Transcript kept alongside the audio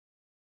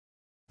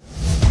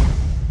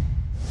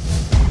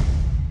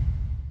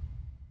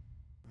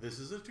This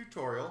is a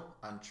tutorial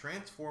on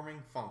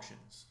transforming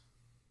functions.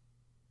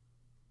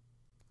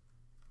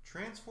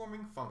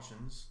 Transforming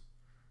functions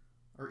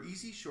are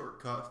easy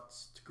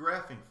shortcuts to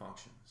graphing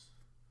functions.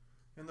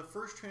 And the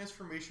first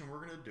transformation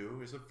we're going to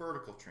do is a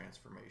vertical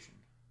transformation.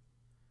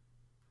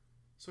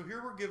 So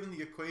here we're given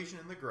the equation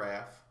in the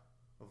graph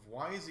of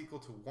y is equal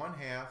to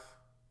 1/2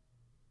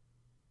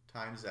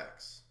 times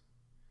x.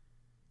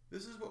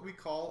 This is what we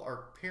call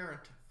our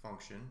parent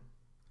function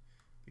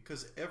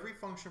because every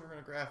function we're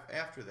going to graph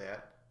after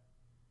that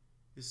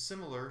is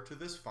similar to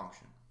this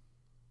function.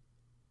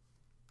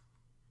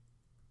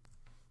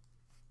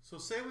 So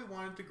say we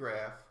wanted to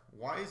graph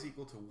y is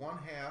equal to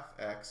 1/2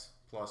 x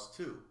plus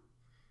 2.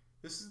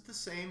 This is the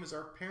same as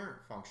our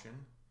parent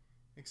function,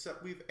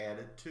 except we've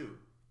added 2.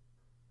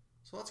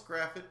 So let's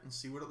graph it and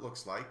see what it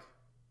looks like.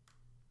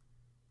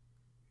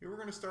 Here we're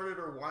going to start at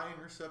our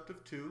y-intercept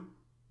of 2,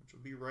 which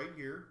will be right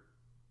here.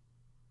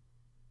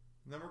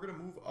 And then we're going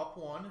to move up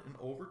 1 and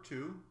over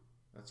 2.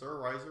 That's our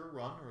rise or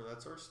run, or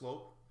that's our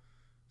slope.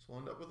 So we'll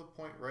end up with a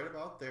point right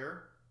about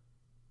there.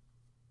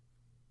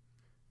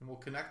 And we'll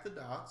connect the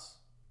dots.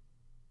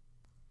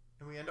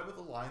 And we end up with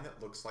a line that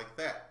looks like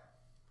that.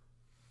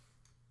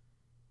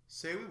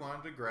 Say we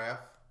wanted to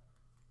graph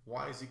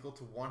y is equal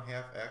to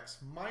 1/2 x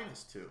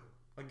minus 2.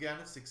 Again,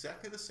 it's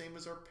exactly the same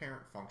as our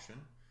parent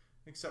function,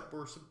 except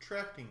we're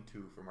subtracting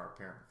 2 from our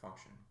parent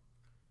function.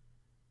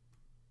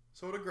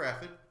 So to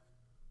graph it,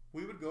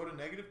 we would go to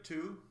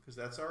 -2, because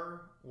that's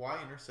our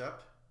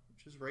y-intercept,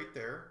 which is right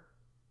there.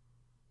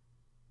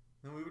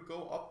 Then we would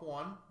go up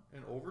 1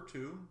 and over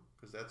 2,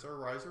 because that's our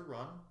rise or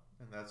run,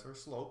 and that's our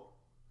slope.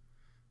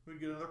 We'd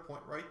get another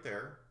point right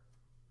there.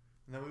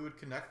 And then we would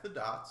connect the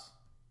dots,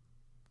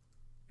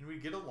 and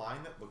we'd get a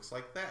line that looks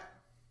like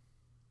that.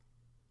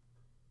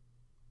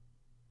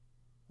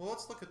 Well,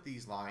 let's look at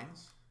these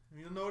lines.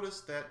 And you'll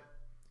notice that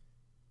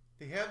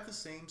they have the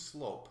same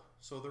slope,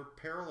 so they're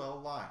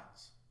parallel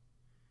lines.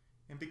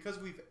 And because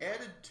we've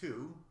added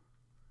 2,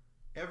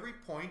 every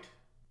point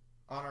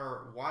on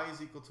our y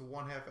is equal to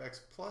 1/2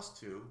 x plus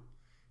 2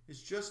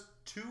 is just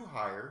 2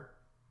 higher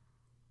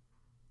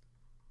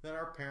than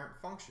our parent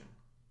function.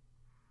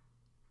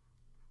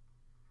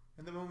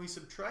 And then when we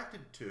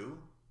subtracted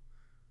 2,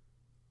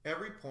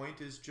 every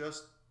point is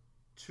just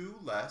 2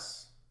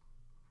 less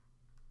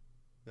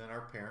than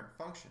our parent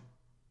function.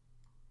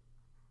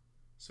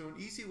 So an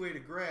easy way to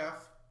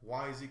graph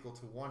y is equal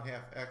to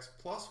 1/2 x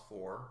plus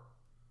 4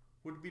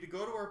 would be to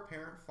go to our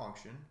parent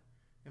function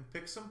and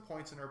pick some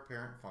points in our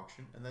parent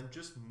function and then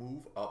just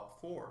move up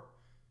 4.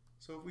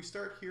 So if we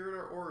start here at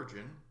our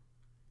origin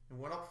and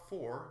went up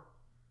 4,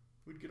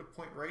 we'd get a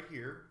point right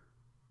here.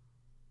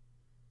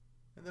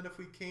 And then if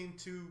we came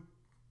to,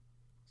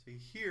 say,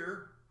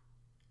 here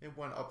and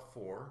went up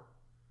 4,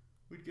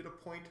 we'd get a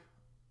point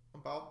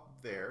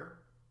about there.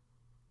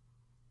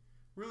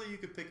 Really, you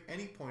could pick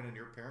any point in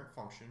your parent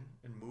function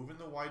and move in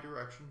the y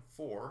direction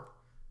 4,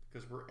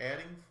 because we're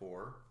adding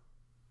 4,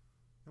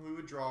 and we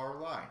would draw our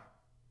line,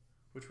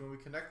 which when we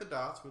connect the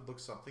dots would look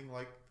something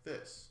like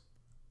this.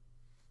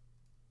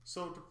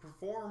 So to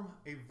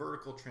perform a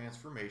vertical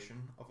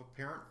transformation of a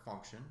parent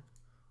function,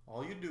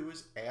 all you do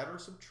is add or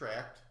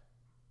subtract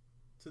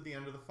to the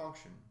end of the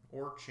function,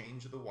 or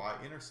change the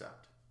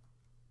y-intercept.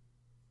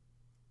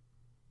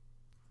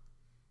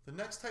 The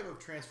next type of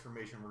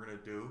transformation we're going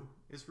to do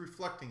is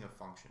reflecting a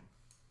function.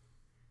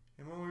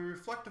 And when we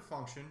reflect a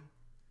function,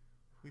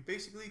 we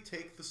basically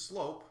take the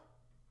slope,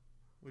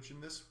 which in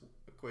this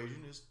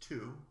equation is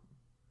 2,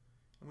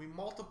 and we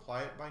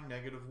multiply it by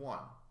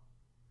 -1.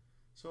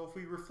 So if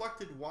we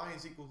reflected y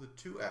is equal to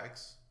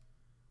 2x,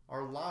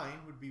 our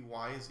line would be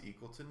y is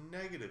equal to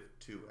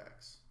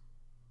 -2x.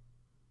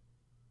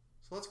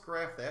 So let's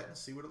graph that and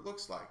see what it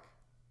looks like.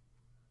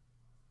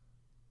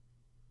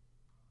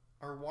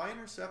 Our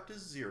y-intercept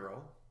is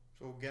 0,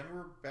 so again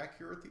we're back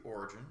here at the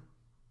origin.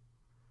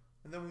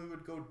 And then we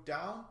would go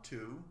down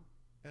 2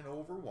 and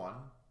over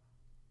 1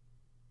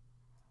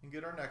 and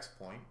get our next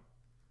point.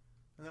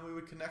 And then we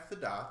would connect the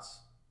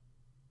dots,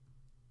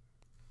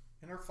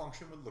 and our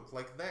function would look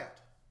like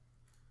that.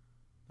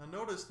 Now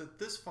notice that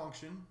this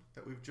function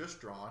that we've just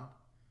drawn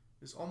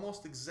is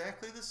almost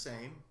exactly the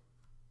same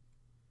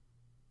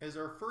as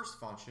our first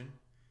function,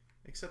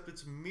 except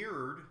it's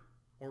mirrored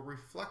or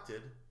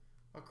reflected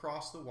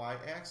across the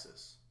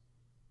y-axis.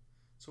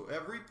 So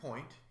every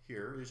point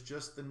here is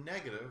just the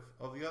negative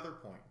of the other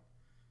point.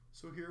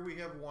 So here we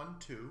have 1,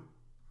 2,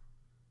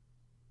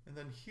 and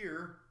then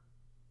here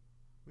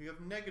we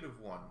have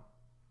 -1,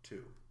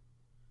 2.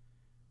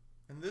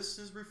 And this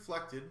is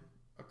reflected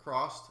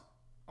across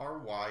our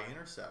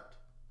y-intercept.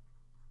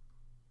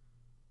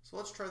 So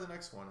let's try the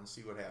next one and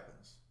see what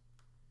happens.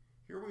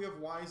 Here we have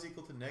y is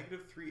equal to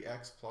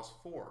 -3x plus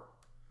 4.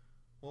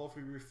 Well, if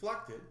we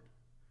reflect it,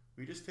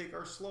 we just take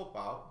our slope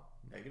out,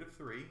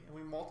 -3, and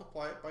we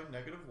multiply it by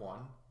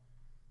 -1,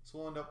 so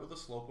we'll end up with a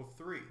slope of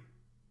 3.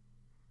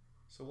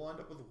 So we'll end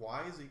up with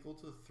y is equal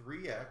to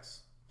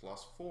 3x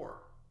plus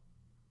 4.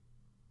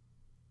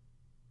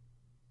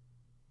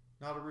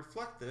 Now to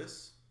reflect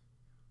this,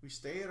 We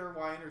stay at our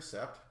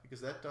y-intercept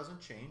because that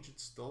doesn't change,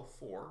 it's still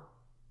 4.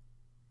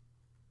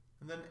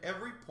 And then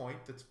every point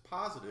that's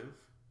positive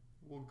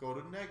will go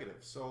to negative.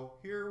 So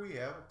here we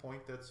have a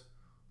point that's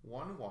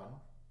 1, 1.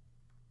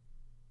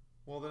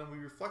 Well, then we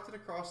reflect it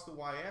across the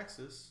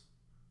y-axis,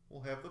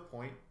 we'll have the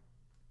point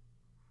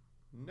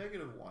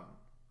negative 1,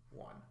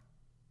 1.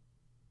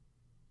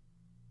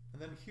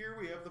 And then here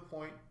we have the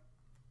point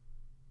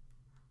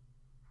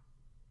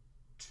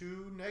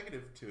 2,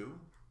 negative 2.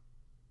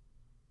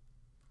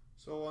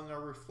 So on our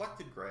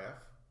reflected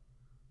graph,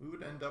 we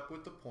would end up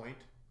with the point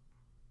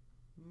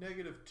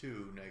negative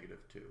 2, negative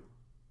 2.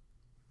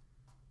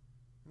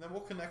 And then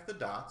we'll connect the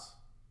dots,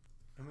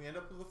 and we end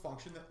up with a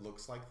function that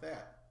looks like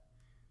that.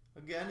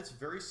 Again, it's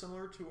very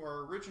similar to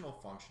our original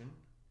function.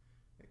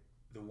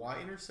 The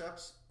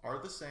y-intercepts are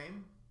the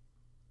same,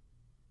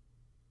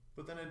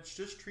 but then it's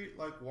just treat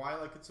like y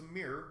like it's a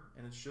mirror,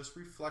 and it's just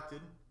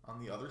reflected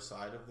on the other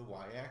side of the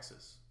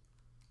y-axis.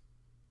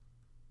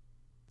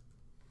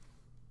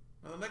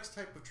 Now the next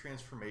type of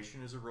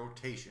transformation is a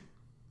rotation.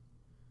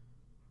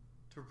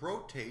 To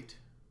rotate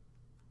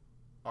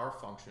our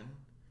function,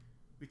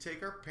 we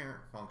take our parent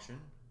function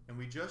and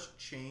we just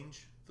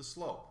change the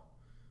slope.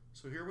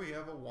 So here we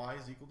have a y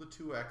is equal to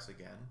 2x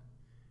again,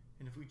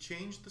 and if we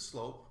change the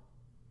slope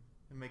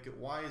and make it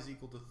y is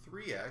equal to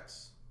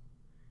 3x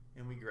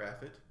and we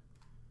graph it,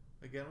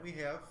 again we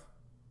have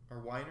our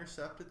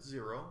y-intercept at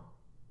 0,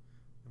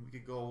 and we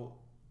could go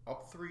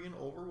up 3 and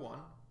over 1,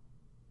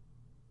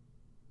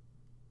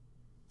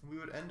 and we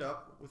would end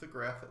up with a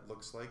graph that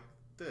looks like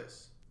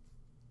this.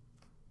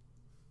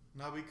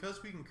 Now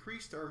because we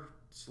increased our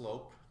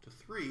slope to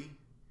 3,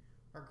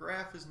 our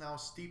graph is now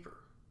steeper,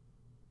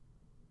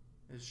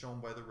 as shown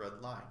by the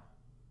red line.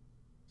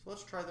 So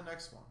let's try the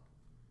next one.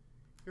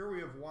 Here we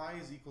have y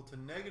is equal to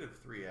negative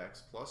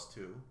 3x plus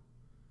 2.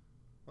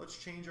 Let's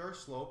change our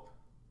slope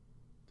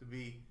to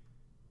be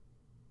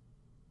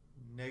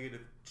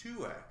negative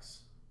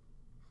 2x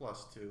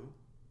plus 2,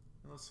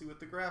 and let's see what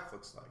the graph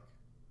looks like.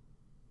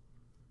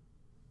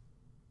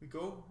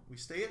 We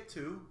stay at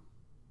 2,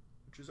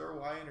 which is our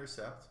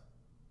y-intercept,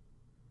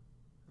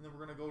 and then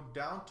we're going to go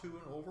down 2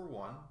 and over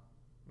 1,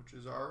 which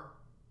is our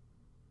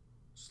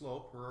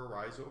slope, or our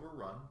rise over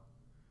run,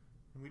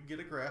 and we'd get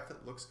a graph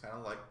that looks kind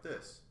of like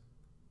this.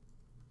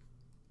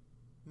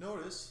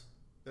 Notice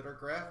that our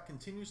graph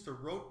continues to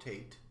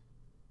rotate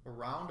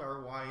around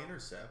our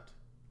y-intercept,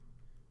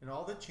 and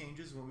all that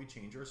changes when we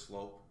change our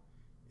slope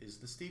is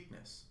the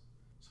steepness.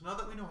 So now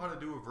that we know how to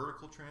do a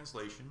vertical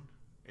translation,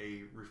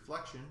 a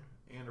reflection,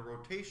 and a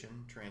rotation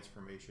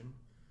transformation,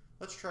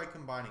 let's try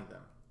combining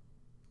them.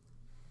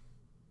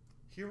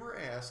 Here we're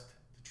asked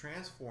to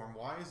transform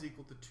y is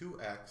equal to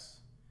 2x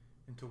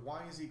into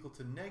y is equal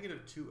to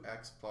negative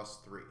 2x plus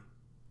 3.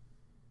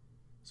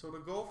 So to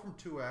go from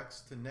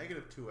 2x to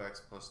negative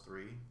 2x plus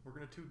 3, we're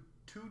going to do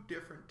two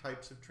different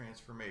types of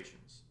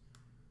transformations.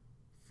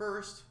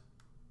 First,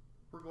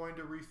 we're going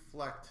to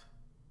reflect,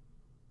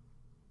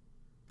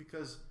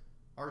 because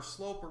our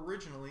slope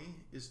originally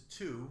is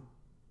 2,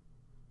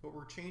 but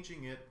we're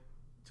changing it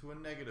to a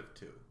negative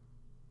 2.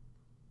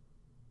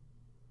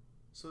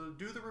 So to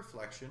do the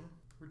reflection,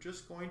 we're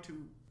just going to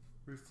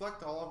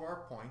reflect all of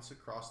our points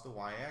across the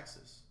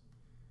y-axis.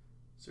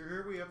 So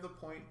here we have the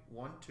point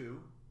 1,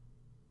 2.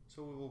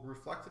 So we will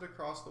reflect it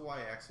across the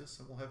y-axis,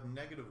 and we'll have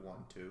negative 1,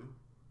 2.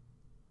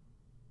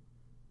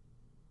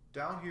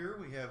 Down here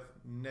we have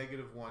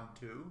negative 1,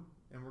 2,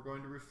 and we're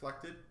going to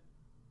reflect it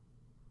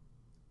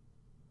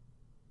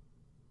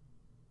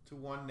to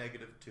 1,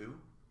 negative 2.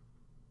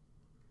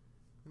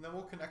 And then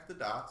we'll connect the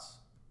dots,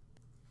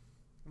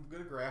 and we'll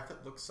get a graph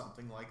that looks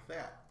something like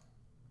that.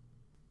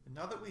 And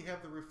now that we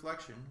have the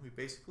reflection, we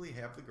basically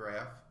have the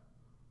graph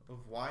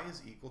of y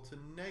is equal to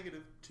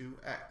negative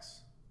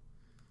 2x.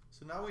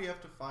 So now we have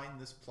to find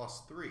this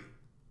plus 3.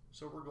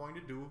 So we're going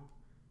to do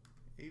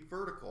a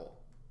vertical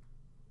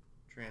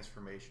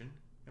transformation,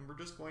 and we're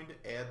just going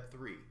to add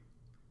 3.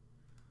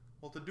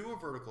 Well, to do a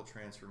vertical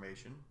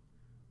transformation,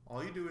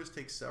 all you do is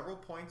take several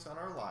points on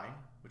our line,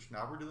 which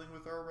now we're dealing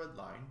with our red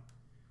line,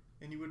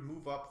 and you would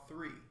move up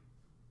 3.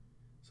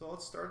 So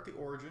let's start at the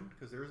origin,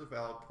 because there's a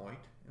valid point,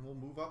 and we'll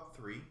move up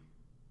 3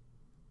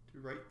 to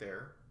right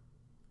there.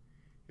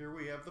 Here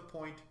we have the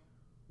point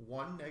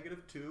 1,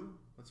 negative 2.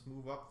 Let's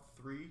move up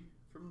 3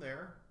 from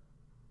there.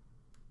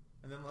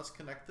 And then let's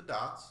connect the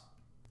dots,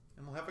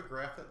 and we'll have a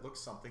graph that looks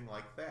something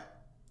like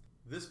that.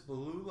 This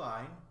blue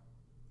line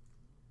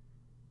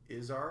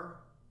is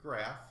our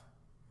graph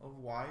of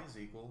y is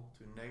equal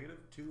to negative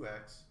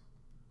 2x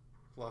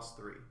plus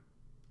 3.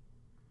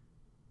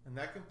 And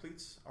that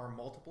completes our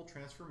multiple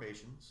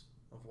transformations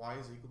of y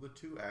is equal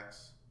to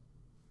 2x